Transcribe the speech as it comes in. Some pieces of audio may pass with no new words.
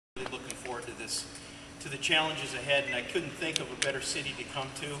really looking forward to this, to the challenges ahead, and I couldn't think of a better city to come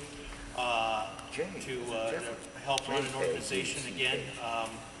to help run an organization again.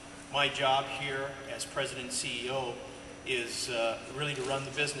 My job here as president and CEO is really to run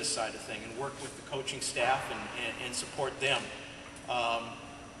the business side of things and work with the coaching staff and support them.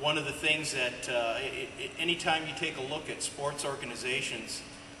 One of the things that anytime you take a look at sports organizations,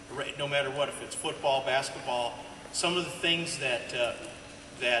 no matter what, if it's football, basketball, some of the things that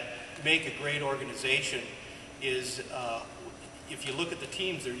make a great organization is if you look at the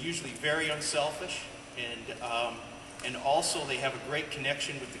teams, they're usually very unselfish, and also they have a great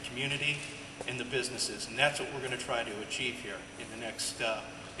connection with the community and the businesses, and that's what we're going to try to achieve here in the next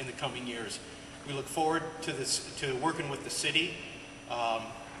in the coming years. We look forward to working with the city.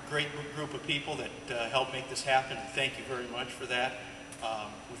 Great group of people that helped make this happen, and thank you very much for that.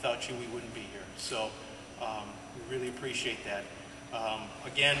 Without you, we wouldn't be here. So we really appreciate that.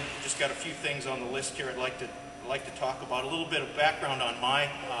 Again, just got a few things on the list here I'd like to talk about. A little bit of background on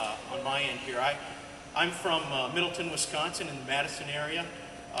my end here. I'm from Middleton, Wisconsin, in the Madison area.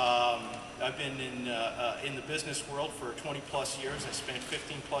 I've been in the business world for 20-plus years. I spent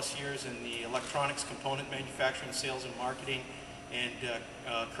 15-plus years in the electronics component manufacturing, sales, and marketing, and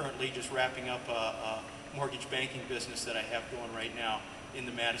currently just wrapping up a mortgage banking business that I have going right now in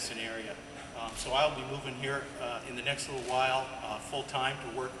the Madison area. So I'll be moving here in the next little while full-time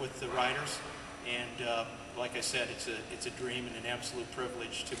to work with the Riders, and like I said, it's a dream and an absolute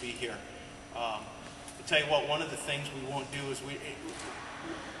privilege to be here. I'll tell you what, one of the things we won't do is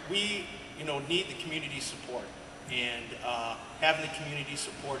we need the community support, and having the community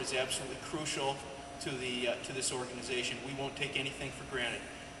support is absolutely crucial to this organization. We won't take anything for granted.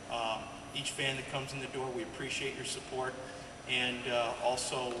 Each fan that comes in the door, we appreciate your support, and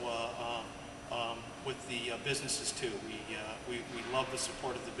also with the businesses too. We love the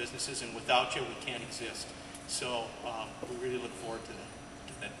support of the businesses, and without you, we can't exist. So we really look forward to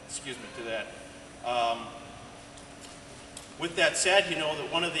that. Excuse me, to that. With that said,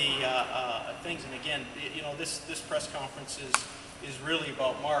 that one of the things, and again, this press conference is really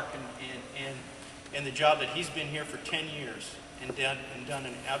about Mark and the job that he's been here for 10 years and done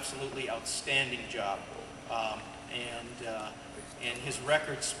an absolutely outstanding job, and his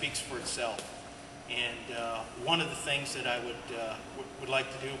record speaks for itself. And one of the things that I would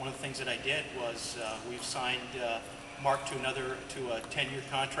like to do, one of the things that I did was we've signed Mark to a 10-year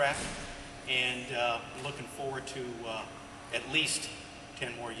contract, and looking forward to at least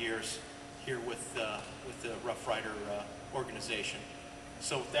 10 more years here with the Rough Rider organization.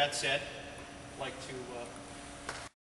 So with that said, I'd like to